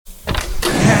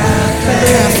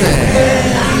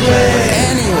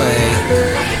Anyway,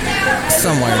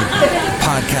 somewhere in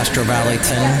Podcastro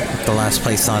Valleyton, the last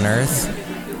place on earth,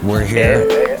 we're here.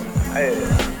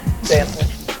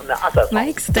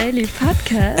 Mike's Daily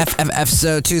Podcast.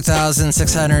 episode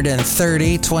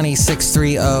 2630,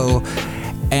 2630,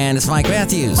 and it's Mike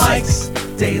Matthews. Mike's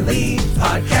Daily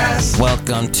Podcast.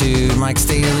 Welcome to Mike's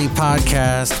Daily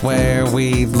Podcast, where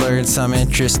we learn some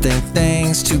interesting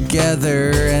things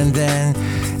together, and then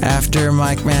after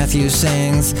Mike Matthews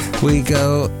sings, we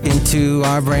go into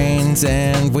our brains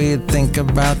and we think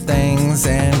about things,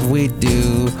 and we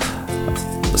do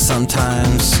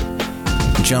sometimes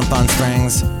jump on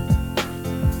springs,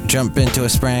 jump into a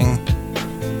spring,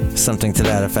 something to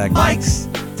that effect. Mike's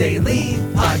Daily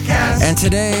Podcast. And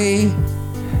today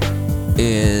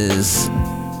is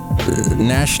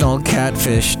National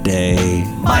Catfish Day.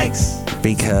 Mike's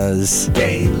Because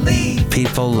Daily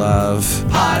people love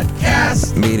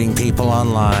Podcast. meeting people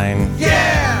online.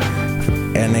 Yeah!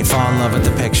 And they fall in love with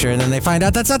the picture, and then they find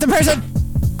out that's not the person!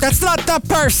 That's not the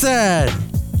person!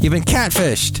 You've been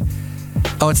catfished.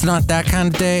 Oh, it's not that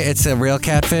kind of day? It's a real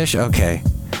catfish? Okay.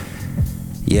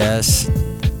 Yes.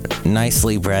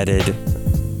 Nicely breaded.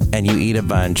 And you eat a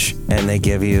bunch, and they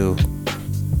give you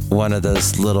one of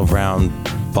those little round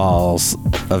balls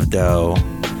of dough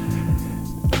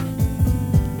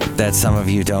that some of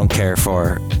you don't care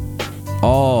for.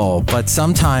 Oh, but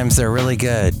sometimes they're really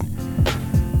good.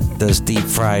 Those deep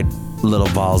fried little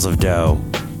balls of dough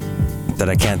that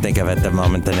I can't think of at the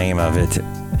moment the name of it.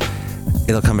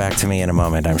 It'll come back to me in a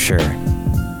moment, I'm sure.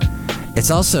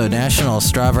 It's also National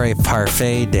Strawberry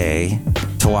Parfait Day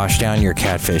to wash down your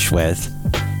catfish with.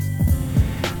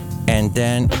 And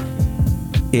then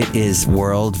it is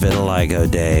World Vitiligo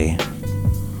Day.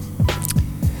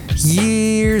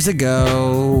 Years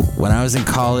ago, when I was in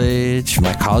college,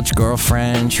 my college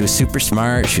girlfriend, she was super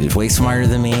smart. She was way smarter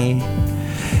than me.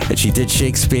 And she did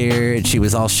Shakespeare, and she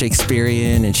was all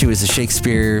Shakespearean, and she was a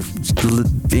Shakespeare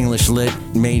English lit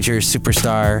major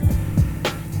superstar.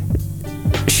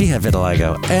 She had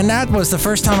vitiligo. And that was the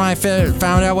first time I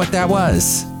found out what that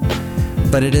was.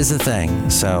 But it is a thing,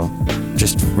 so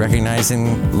just recognizing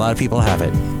a lot of people have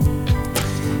it.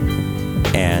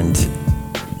 And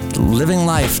living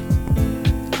life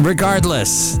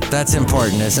regardless, that's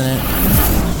important, isn't it?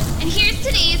 And here's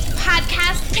today's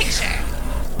podcast picture.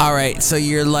 All right, so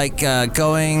you're like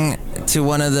going to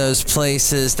one of those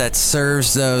places that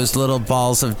serves those little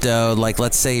balls of dough. Like,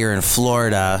 let's say you're in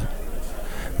Florida.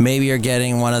 Maybe you're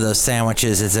getting one of those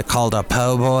sandwiches. Is it called a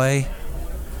po' boy?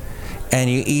 And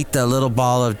you eat the little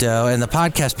ball of dough. And the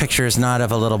podcast picture is not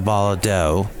of a little ball of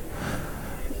dough,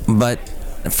 but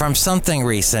from something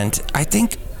recent. I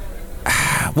think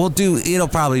it'll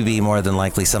probably be more than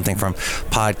likely something from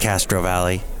Podcastro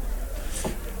Valley.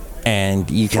 And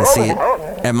you can see it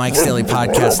at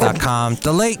mikesdailypodcast.com.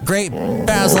 The late, great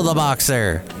Basil the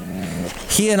Boxer.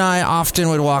 He and I often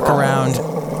would walk around,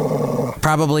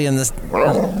 probably in this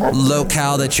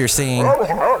locale that you're seeing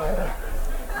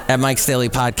at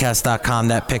mikesdailypodcast.com,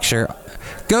 that picture.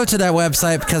 Go to that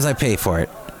website because I pay for it.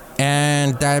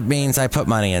 And that means I put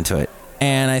money into it.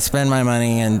 And I spend my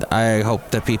money, and I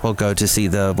hope that people go to see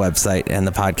the website and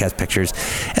the podcast pictures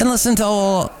and listen to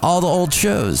all the old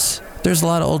shows. There's a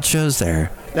lot of old shows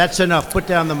there. That's enough. Put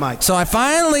down the mic. So I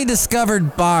finally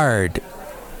discovered Bard.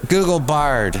 Google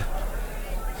Bard.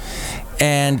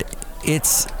 And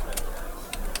it's...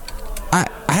 I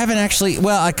haven't actually...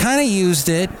 Well, I kind of used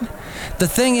it. The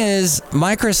thing is,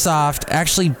 Microsoft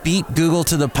actually beat Google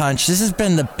to the punch. This has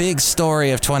been the big story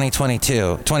of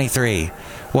 2022, 23,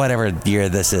 whatever year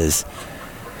this is.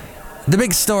 The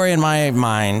big story in my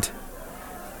mind.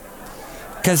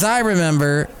 Because I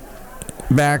remember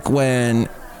back when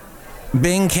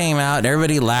Bing came out and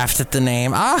everybody laughed at the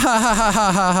name. Ah ha ha ha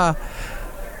ha ha ha.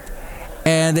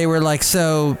 And they were like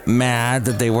so mad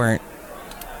that they weren't.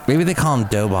 Maybe they call them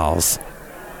dough balls.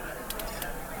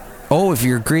 Oh, if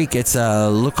you're Greek, it's a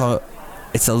lukumades.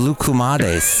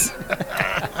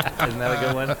 Isn't that a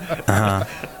good one? Uh-huh.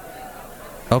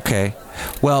 Okay.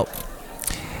 Well,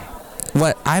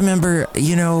 what I remember,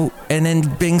 and then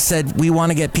Bing said, we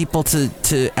want to get people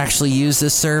to actually use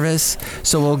this service,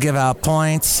 so we'll give out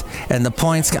points, and the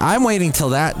points, I'm waiting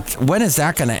till that, when is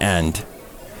that going to end?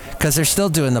 Because they're still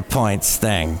doing the points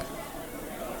thing.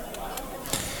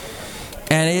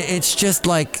 And it's just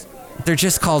like, they're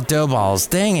just called dough balls.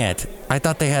 Dang it. I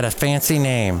thought they had a fancy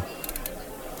name.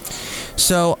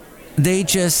 So they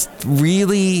just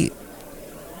really,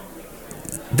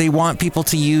 they want people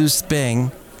to use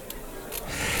Bing.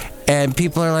 And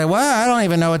people are like, well, I don't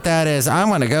even know what that is. I'm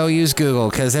going to go use Google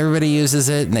because everybody uses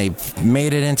it and they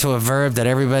made it into a verb that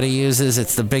everybody uses.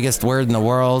 It's the biggest word in the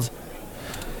world.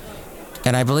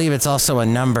 And I believe it's also a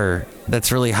number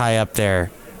that's really high up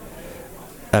there,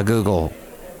 Google.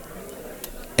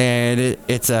 And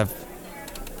it's a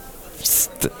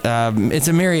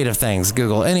myriad of things,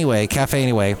 Google. Anyway, Café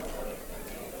Anyway.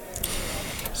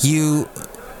 You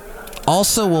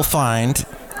also will find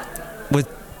with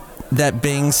that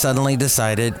Bing suddenly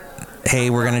decided, hey,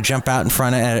 we're going to jump out in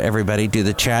front of everybody, do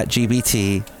the chat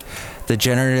GBT, the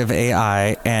generative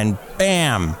AI, and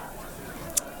bam,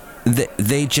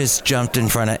 they just jumped in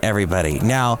front of everybody.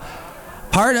 Now,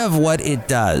 part of what it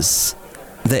does,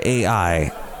 the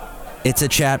AI, it's a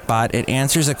chat bot. It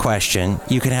answers a question.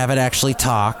 You can have it actually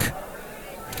talk.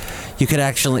 You could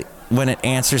actually, when it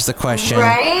answers the question,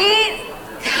 right?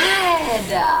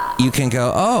 you can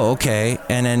go, oh, okay,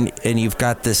 and you've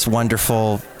got this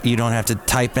wonderful, you don't have to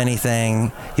type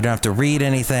anything, you don't have to read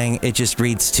anything, it just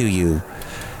reads to you.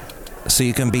 So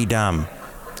you can be dumb.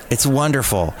 It's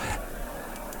wonderful,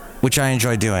 which I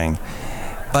enjoy doing.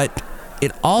 But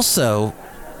it also,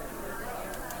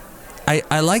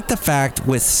 I like the fact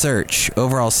with search,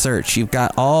 overall search, you've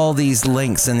got all these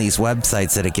links and these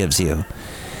websites that it gives you.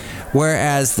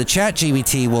 Whereas the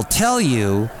ChatGPT will tell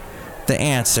you the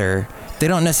answer. They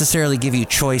don't necessarily give you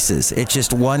choices. It's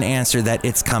just one answer that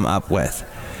it's come up with.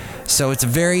 So it's a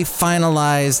very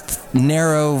finalized,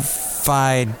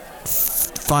 narrow-fied,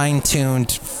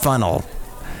 fine-tuned funnel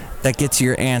that gets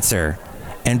your answer.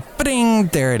 And bing,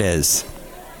 there it is.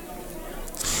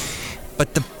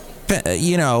 But the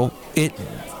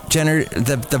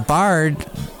Bard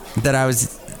that I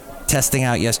was testing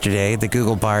out yesterday, the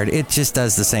Google Bard, it just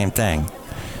does the same thing.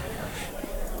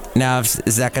 Now,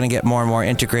 is that going to get more and more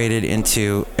integrated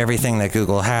into everything that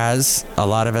Google has? A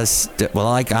lot of us,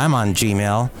 like I'm on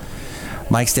Gmail,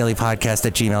 Mike's Daily Podcast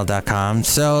at gmail.com.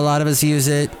 So a lot of us use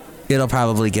it. It'll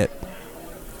probably get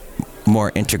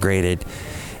more integrated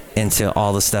into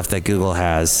all the stuff that Google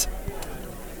has.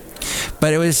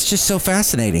 But it was just so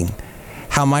fascinating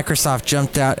how Microsoft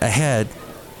jumped out ahead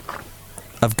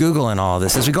of Google and all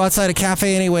this. As we go outside of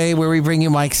Café Anyway, where we bring you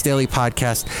Mike's Daily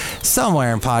Podcast,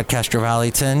 somewhere in Podcaster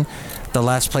Valleyton, the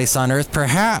last place on earth.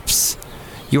 Perhaps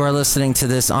you are listening to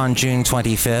this on June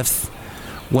 25th,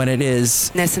 when it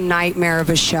is... It's a nightmare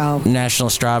of a show. National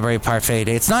Strawberry Parfait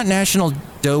Day. It's not National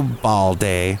Dough Ball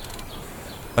Day,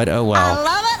 but oh well. I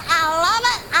love it, I love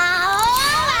it,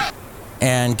 I love it.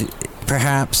 And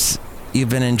perhaps you've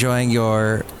been enjoying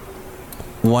your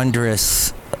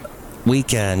wondrous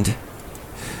weekend.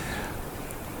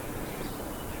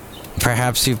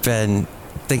 Perhaps you've been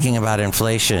thinking about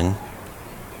inflation.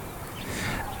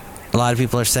 A lot of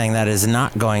people are saying that is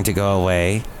not going to go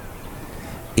away,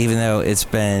 even though it's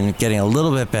been getting a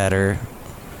little bit better.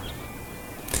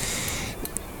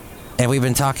 And we've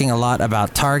been talking a lot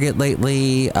about Target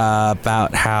lately,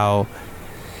 about how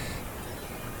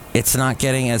it's not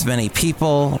getting as many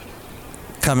people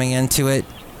coming into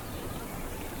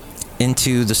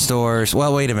the stores.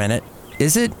 Well, wait a minute.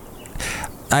 Is it?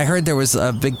 I heard there was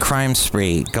a big crime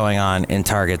spree going on in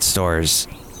Target stores.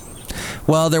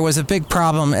 Well, there was a big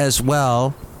problem as well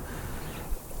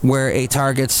where a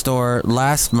Target store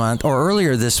last month, or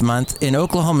earlier this month, in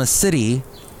Oklahoma City,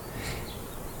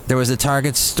 there was a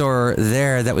Target store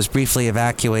there that was briefly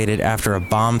evacuated after a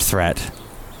bomb threat.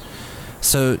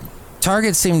 So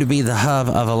Target seemed to be the hub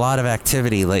of a lot of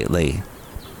activity lately.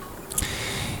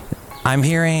 I'm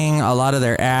hearing a lot of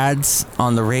their ads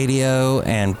on the radio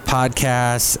and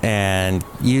podcasts and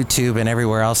YouTube and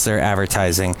everywhere else they're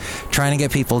advertising, trying to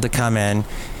get people to come in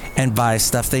and buy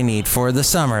stuff they need for the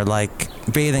summer, like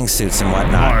bathing suits and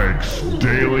whatnot. Mike's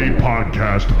Daily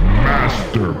Podcast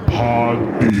Master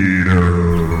Pod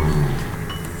Theater.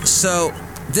 So,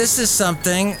 this is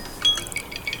something,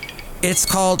 it's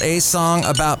called A Song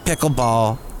About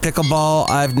Pickleball. Pickleball,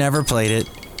 I've never played it,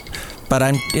 but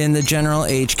I'm in the general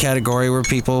age category where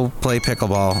people play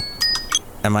pickleball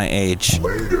at my age.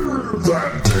 Later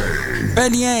that day.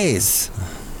 Beignets,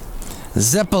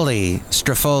 Zeppoli,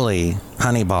 Strafoli,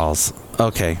 honey balls.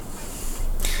 Okay.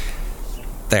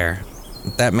 There.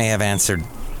 That may have answered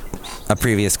a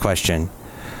previous question.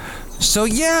 So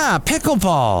yeah,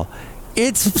 pickleball.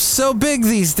 It's so big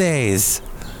these days.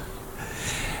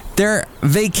 There are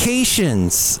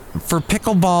vacations for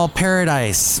pickleball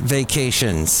paradise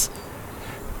vacations.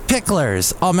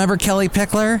 Picklers. Oh, remember Kelly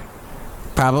Pickler?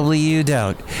 Probably you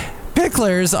don't.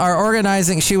 Picklers are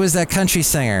organizing. She was that country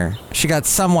singer. She got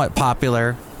somewhat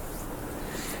popular.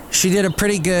 She did a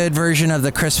pretty good version of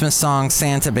the Christmas song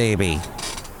Santa Baby.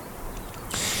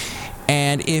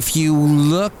 And if you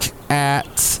look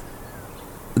at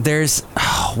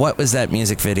what was that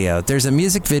music video? There's a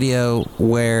music video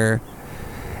where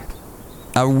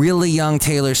a really young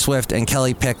Taylor Swift and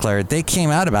Kelly Pickler, they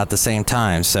came out about the same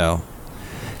time, so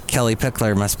Kelly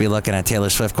Pickler must be looking at Taylor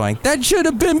Swift going, that should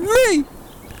have been me!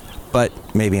 But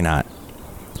maybe not.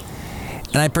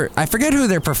 And I forget who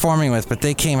they're performing with, but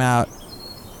they came out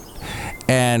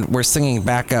and were singing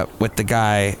backup with the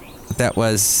guy that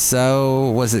was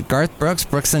it Garth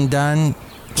Brooks and Dunn,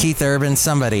 Keith Urban,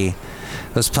 somebody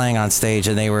was playing on stage,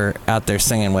 and they were out there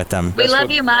singing with them. We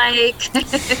love you, Mike.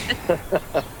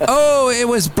 Oh, it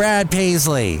was Brad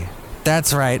Paisley.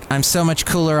 That's right. I'm so much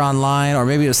cooler online, or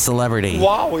maybe it was Celebrity.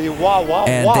 Wow.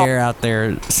 And they're out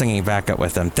there singing backup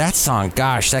with them. That song,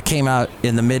 gosh, that came out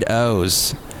in the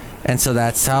mid-O's. And so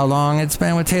that's how long it's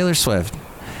been with Taylor Swift.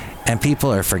 And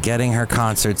people are forgetting her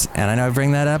concerts. And I know I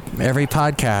bring that up every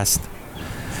podcast.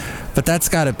 But that's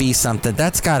got to be something.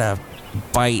 That's got to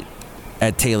bite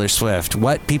at Taylor Swift.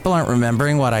 What? People aren't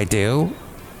remembering what I do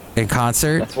in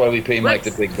concert? That's why we pay Mike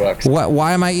the big bucks.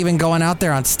 Why am I even going out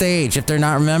there on stage if they're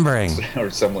not remembering?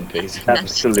 Or someone pays.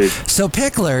 Absolutely. So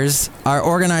Picklers are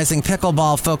organizing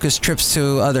pickleball-focused trips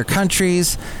to other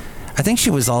countries. I think she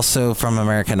was also from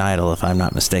American Idol, if I'm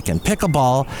not mistaken.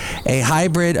 Pickleball, a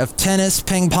hybrid of tennis,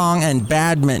 ping pong, and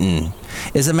badminton,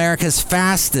 is America's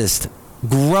fastest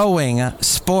growing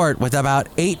sport with about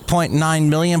 8.9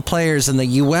 million players in the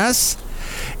U.S.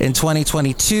 in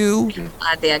 2022.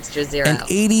 Add the extra zero. An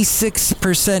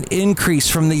 86% increase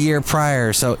from the year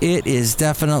prior. So it is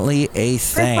definitely a thing.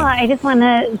 First of all, I just want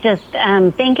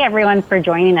to thank everyone for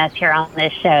joining us here on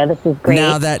this show. This is great.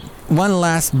 Now, that one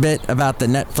last bit about the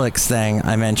Netflix thing,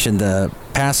 I mentioned the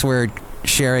password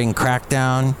sharing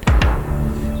crackdown.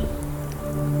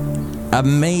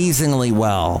 Amazingly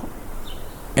well.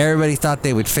 Everybody thought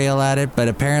they would fail at it, but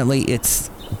apparently it's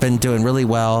been doing really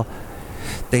well.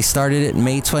 They started it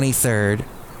May 23rd.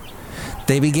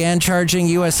 They began charging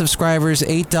U.S. subscribers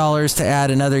 $8 to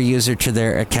add another user to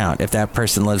their account if that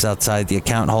person lives outside the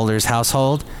account holder's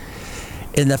household.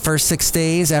 In the first 6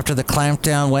 days after the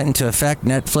clampdown went into effect,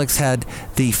 Netflix had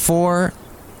the 4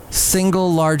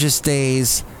 single largest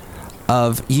days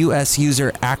of U.S.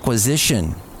 user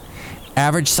acquisition.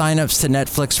 Average signups to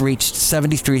Netflix reached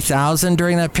 73,000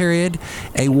 during that period,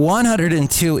 a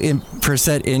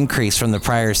 102% increase from the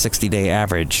prior 60-day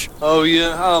average. Oh,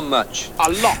 yeah? How much? A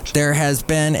lot. There has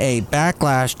been a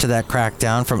backlash to that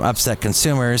crackdown from upset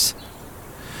consumers.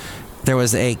 There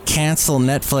was a cancel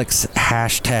Netflix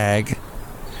hashtag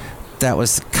that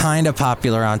was kind of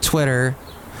popular on Twitter,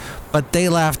 but they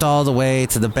laughed all the way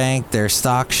to the bank. Their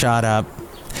stock shot up.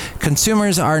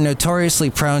 Consumers are notoriously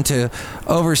prone to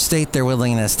overstate their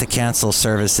willingness to cancel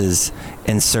services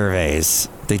in surveys.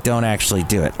 They don't actually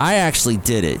do it. I actually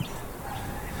did it.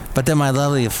 But then my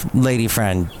lovely lady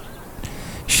friend,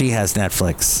 she has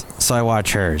Netflix, so I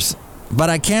watch hers. But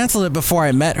I canceled it before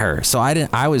I met her, so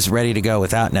I was ready to go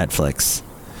without Netflix.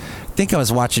 I think I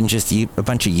was watching just a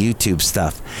bunch of YouTube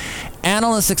stuff.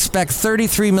 Analysts expect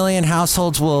 33 million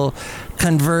households will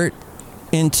convert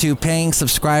into paying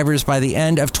subscribers by the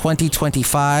end of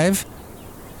 2025,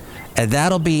 and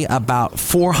that'll be about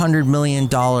 $400 million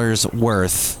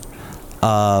worth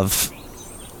of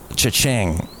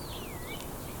cha-ching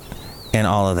and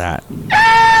all of that.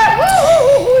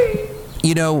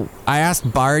 You know, I asked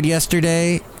Bard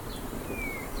yesterday.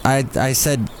 I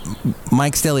said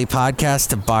Mike's Daily Podcast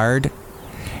to Bard,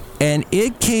 and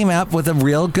it came up with a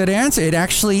real good answer. It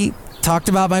actually talked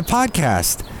about my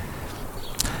podcast.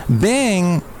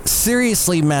 Bing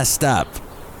seriously messed up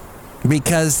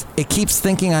because it keeps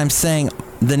thinking I'm saying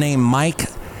the name Mike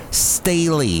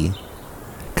Staley,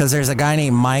 because there's a guy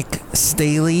named Mike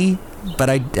Staley, but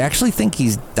I actually think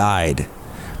he's died.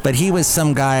 But he was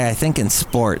some guy, I think, in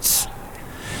sports.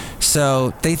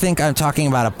 So they think I'm talking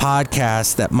about a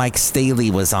podcast that Mike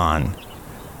Staley was on.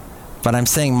 But I'm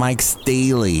saying Mike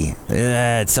Staley.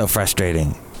 It's so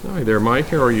frustrating. Hi there, Mike.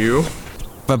 How are you?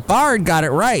 But Bard got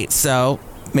it right, so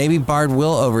maybe Bard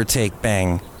will overtake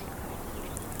Bing.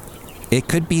 It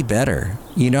could be better.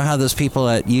 You know how those people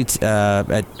at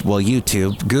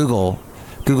YouTube,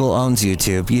 Google owns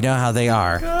YouTube. You know how they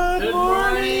are. Good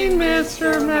morning,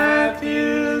 Mr.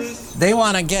 Matthews. They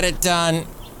want to get it done,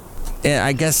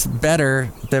 I guess,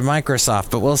 better than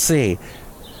Microsoft, but we'll see.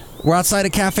 We're outside a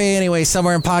Café Anyway,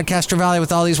 somewhere in Podcaster Valley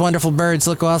with all these wonderful birds.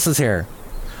 Look who else is here.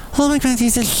 Hello, Mike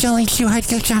Matthews. It's Chely Shoehart,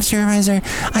 gift shop supervisor.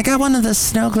 I got one of the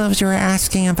snow globes you were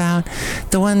asking about.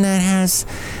 The one that has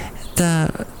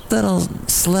the little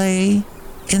sleigh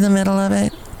in the middle of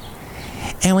it.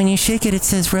 And when you shake it, it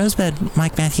says Rosebud,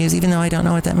 Mike Matthews, even though I don't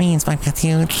know what that means, Mike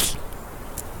Matthews.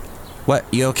 What,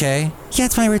 you okay? Yeah,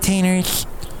 it's my retainers.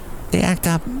 They act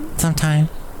up sometime.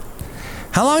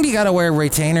 How long do you gotta wear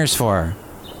retainers for?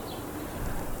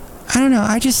 I don't know.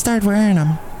 I just started wearing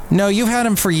them. No, you've had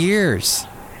them for years.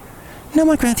 No,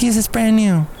 Mike Matthews, it's brand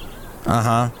new.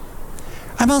 Uh-huh.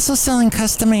 I'm also selling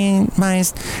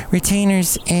customized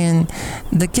retainers in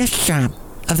the gift shop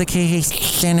of the KH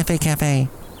Santa Fe Cafe.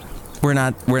 We're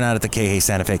not at the KH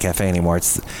Santa Fe Cafe anymore.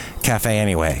 It's Café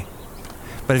Anyway.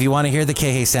 But if you want to hear the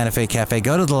KH Santa Fe Cafe,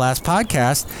 go to the last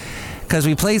podcast because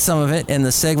we played some of it in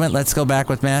the segment Let's Go Back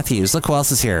with Matthews. Look who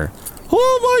else is here.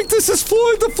 Hello, Mike. This is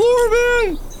Floyd the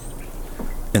Floorman.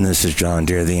 And this is John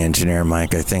Deere, the engineer.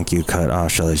 Mike, I think you cut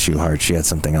off Chely Shoehart. She had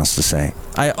something else to say.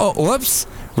 Whoops.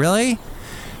 Really?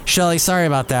 Chely, sorry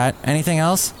about that. Anything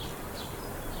else?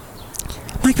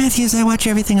 Mike Matthews, I watch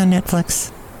everything on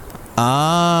Netflix.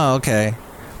 Ah, okay.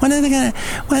 When are they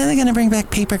gonna bring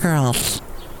back Paper Girls?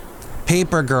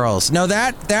 Paper Girls. No,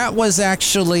 that was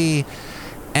actually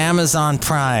Amazon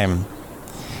Prime.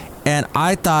 And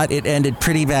I thought it ended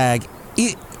pretty bad.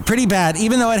 Pretty bad,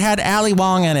 even though it had Ali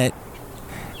Wong in it.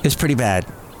 It was pretty bad.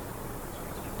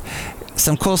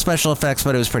 Some cool special effects,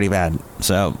 but it was pretty bad.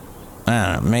 So,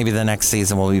 I don't know, maybe the next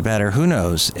season will be better. Who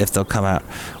knows if they'll come out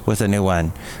with a new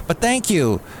one. But thank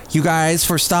you guys,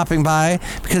 for stopping by,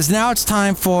 because now it's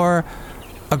time for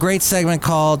a great segment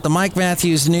called the Mike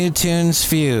Matthews New Tunes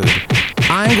Feud.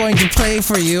 I'm going to play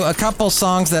for you a couple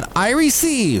songs that I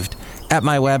received at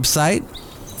my website,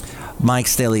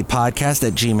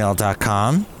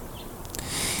 mikesdailypodcast@gmail.com.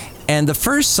 And the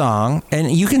first song,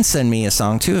 and you can send me a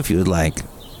song too if you would like,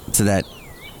 to that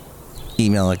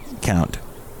email account.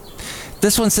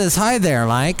 This one says, "Hi there,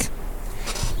 Mike.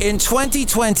 In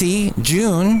 2020,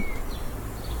 June,"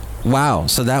 wow,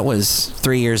 so that was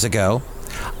 3 years ago,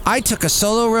 "I took a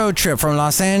solo road trip from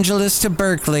Los Angeles to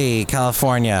Berkeley,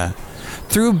 California,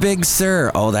 through Big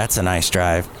Sur," oh, that's a nice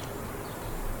drive,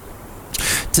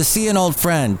 "to see an old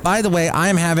friend. By the way,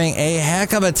 I'm having a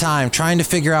heck of a time trying to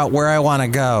figure out where I want to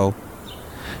go.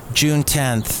 June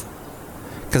 10th,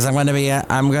 because I'm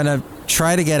going to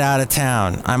try to get out of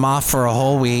town. I'm off for a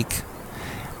whole week,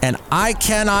 and I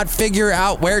cannot figure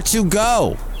out where to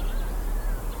go.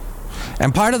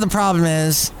 And part of the problem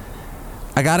is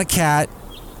I got a cat,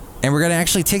 and we're going to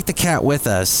actually take the cat with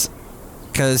us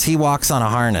because he walks on a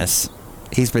harness.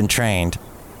 He's been trained.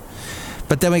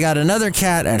 But then we got another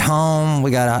cat at home.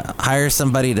 We got to hire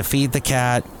somebody to feed the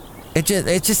cat.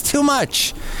 It's just too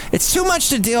much. It's too much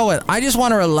to deal with. I just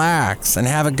want to relax and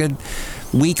have a good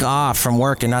week off from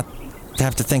work and not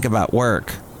have to think about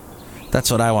work. That's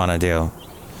what I want to do.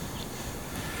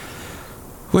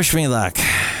 Wish me luck.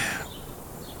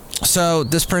 So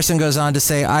this person goes on to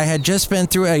say, "I had just been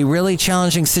through a really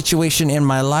challenging situation in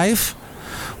my life.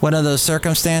 One of those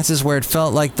circumstances where it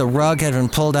felt like the rug had been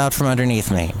pulled out from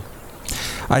underneath me.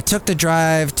 I took the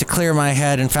drive to clear my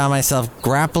head and found myself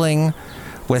grappling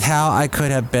with how I could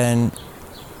have been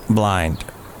blind.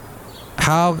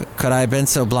 How could I have been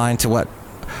so blind to what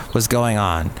was going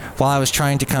on while I was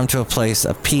trying to come to a place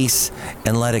of peace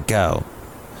and let it go.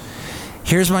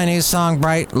 Here's my new song,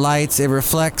 Bright Lights. It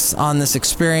reflects on this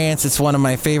experience. It's one of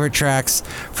my favorite tracks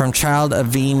from Child of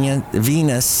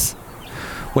Venus,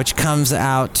 which comes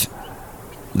out,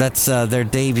 that's their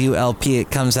debut LP. It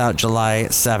comes out July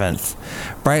 7th.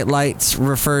 Bright Lights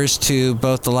refers to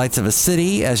both the lights of a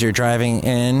city as you're driving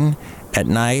in at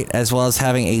night, as well as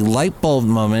having a light bulb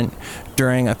moment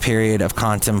during a period of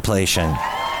contemplation.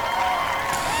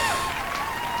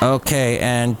 Okay,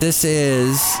 and this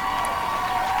is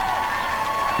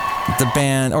the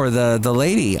band, or the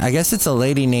lady. I guess it's a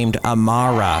lady named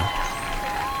Amara.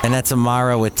 And that's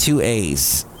Amara with two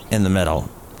A's in the middle.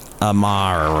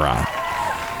 Amara.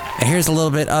 And here's a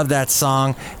little bit of that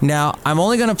song. Now, I'm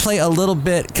only going to play a little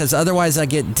bit because otherwise I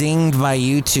get dinged by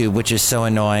YouTube, which is so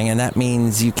annoying. And that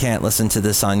means you can't listen to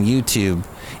this on YouTube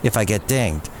if I get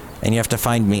dinged. And you have to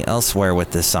find me elsewhere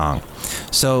with this song.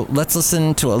 So let's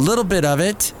listen to a little bit of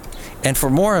it. And for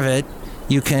more of it,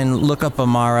 you can look up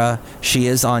Amara. She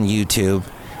is on YouTube.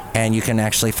 And you can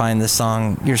actually find this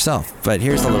song yourself. But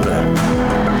here's a little bit of it.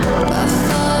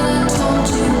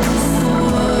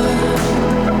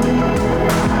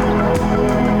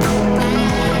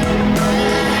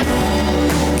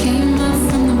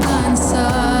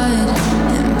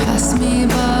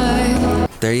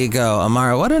 There you go,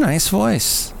 Amara. What a nice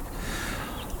voice.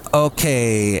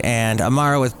 Okay, and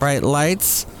Amara with Bright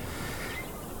Lights.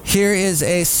 Here is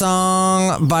a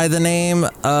song by the name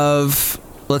of,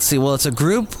 let's see, well, it's a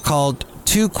group called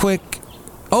Too Quick.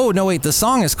 Oh, no, wait, the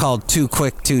song is called Too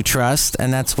Quick to Trust,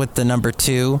 and that's with the number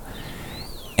 2.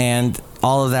 And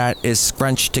all of that is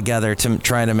scrunched together to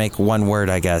try to make one word,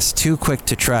 I guess. Too Quick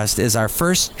to Trust is our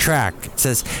first track. It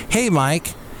says, "Hey,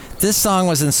 Mike, This song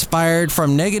was inspired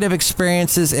from negative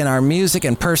experiences in our music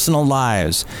and personal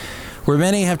lives, where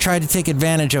many have tried to take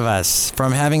advantage of us,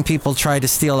 from having people try to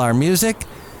steal our music,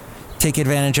 take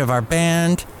advantage of our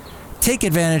band, take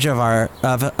advantage of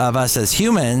us as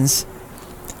humans.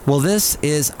 Well, this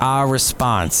is our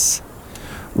response.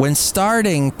 When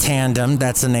starting Tandem,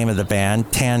 that's the name of the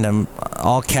band, Tandem,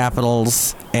 all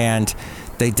capitals, and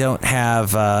they don't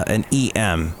have an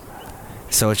EM.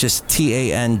 So it's just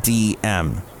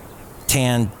TANDM.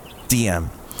 TANDM.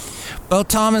 Both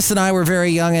Thomas and I were very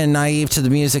young and naive to the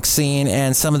music scene,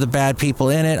 and some of the bad people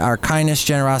in it, our kindness,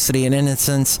 generosity, and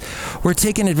innocence, were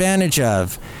taken advantage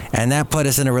of. And that put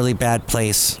us in a really bad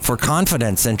place for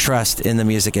confidence and trust in the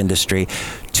music industry.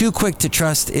 Too quick to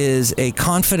trust is a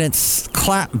confidence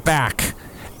clap back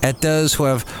at those who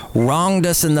have wronged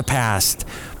us in the past,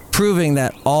 proving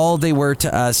that all they were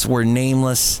to us were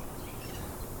nameless.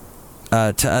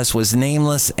 Was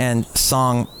nameless and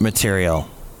song material.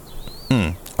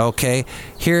 Okay,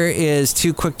 here is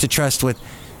Too Quick to Trust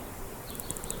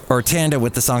or Tanda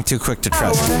with the song Too Quick to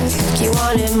Trust. You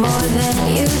wanted more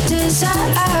than you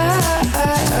deserved,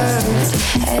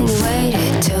 and you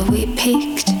waited till we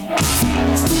peaked. You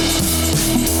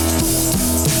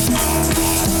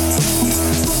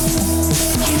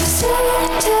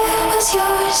said it was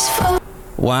yours for.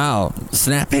 Wow,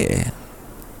 snappy.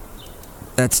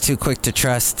 That's Too Quick to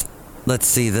Trust. Let's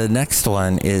see, the next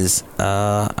one is,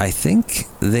 I think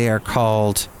they are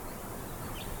called,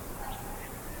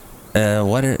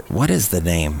 what is the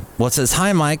name? Well, it says,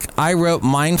 "Hi, Mike. I wrote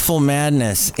Mindful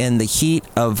Madness in the heat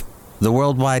of the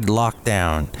worldwide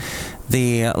lockdown.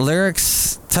 The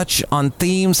lyrics touch on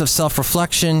themes of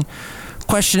self-reflection,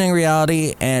 questioning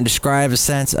reality, and describe a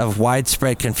sense of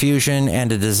widespread confusion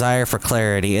and a desire for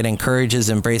clarity. It encourages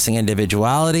embracing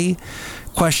individuality,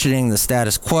 questioning the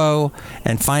status quo,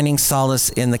 and finding solace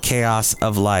in the chaos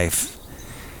of life."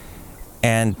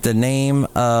 And the name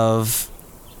of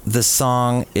the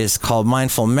song is called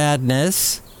Mindful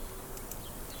Madness,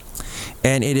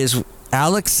 and it is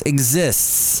Alex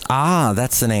Exists. Ah,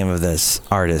 that's the name of this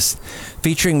artist,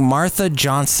 featuring Martha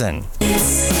Johnson.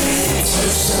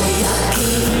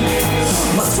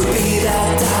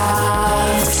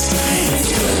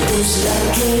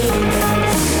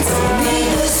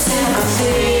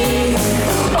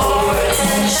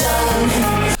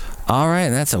 All right,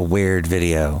 that's a weird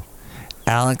video.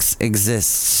 Alex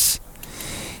Exists.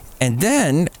 And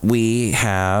then we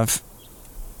have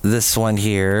this one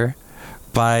here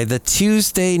by the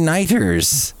Tuesday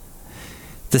Nighters.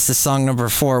 This is song number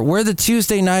 4. We're the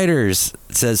Tuesday Nighters.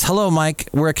 It says, "Hello, Mike.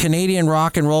 We're a Canadian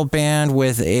rock and roll band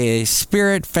with a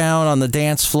spirit found on the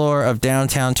dance floor of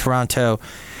downtown Toronto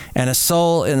and a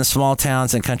soul in the small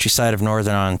towns and countryside of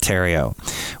Northern Ontario.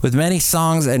 With many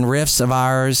songs and riffs of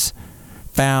ours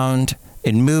found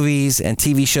in movies and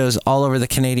TV shows all over the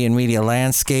Canadian media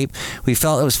landscape, we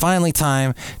felt it was finally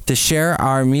time to share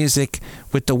our music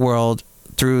with the world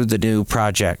through the new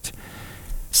project.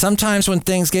 Sometimes when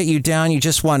things get you down, you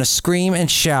just want to scream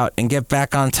and shout and get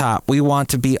back on top. We want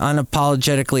to be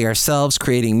unapologetically ourselves,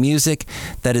 creating music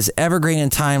that is evergreen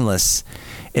and timeless.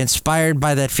 Inspired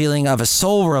by that feeling of a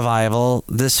soul revival,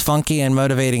 this funky and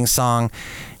motivating song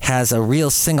has a real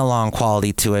sing-along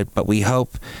quality to it, but we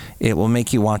hope it will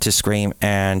make you want to scream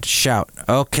and shout."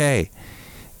 Okay.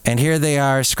 And here they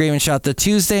are, Scream and Shout, the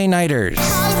Tuesday Nighters.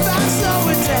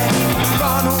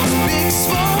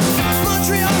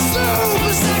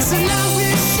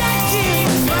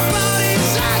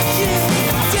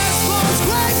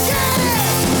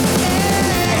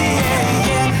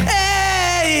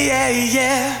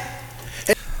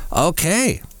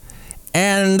 Okay.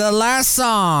 And the last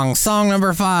song, song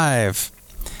number 5,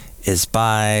 is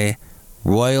by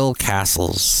Royal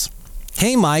Castles.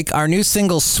 "Hey, Mike, our new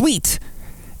single, Sweet,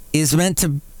 is meant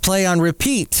to play on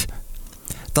repeat.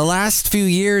 The last few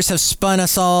years have spun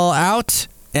us all out,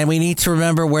 and we need to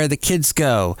remember where the kids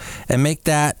go and make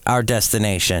that our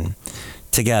destination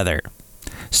together.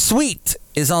 Sweet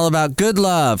is all about good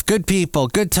love, good people,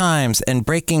 good times, and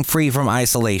breaking free from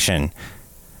isolation."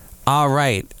 All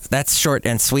right, that's short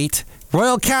and sweet.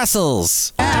 Royal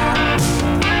Castles.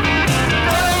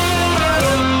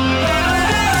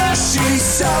 She's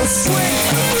so sweet,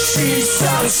 she's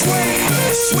so sweet,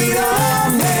 sweet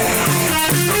on me.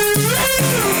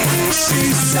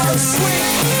 She's so sweet,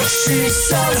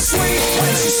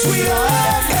 when she's sweet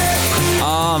on me.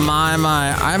 Oh, my.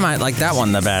 I might like that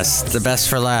one the best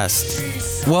for last.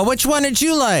 Well, which one did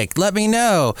you like? Let me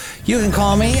know. You can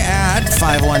call me at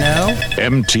 510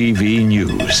 MTV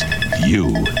News.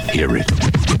 You hear it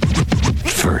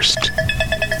first.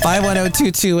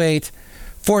 510-228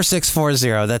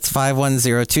 4640. That's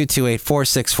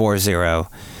 510-228-4640.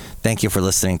 Thank you for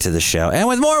listening to the show. And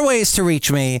with more ways to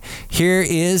reach me, here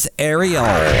is Ariel.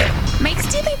 Mike's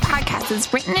Daily Podcast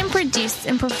is written and produced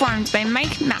and performed by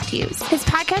Mike Matthews. His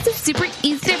podcast is super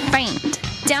easy to find.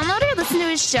 Download or listen to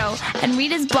his show and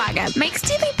read his blog at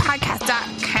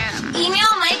mikesdailypodcast.com.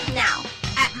 Email Mike now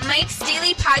at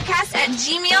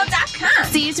mikesdailypodcast@gmail.com.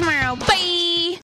 See you tomorrow. Bye.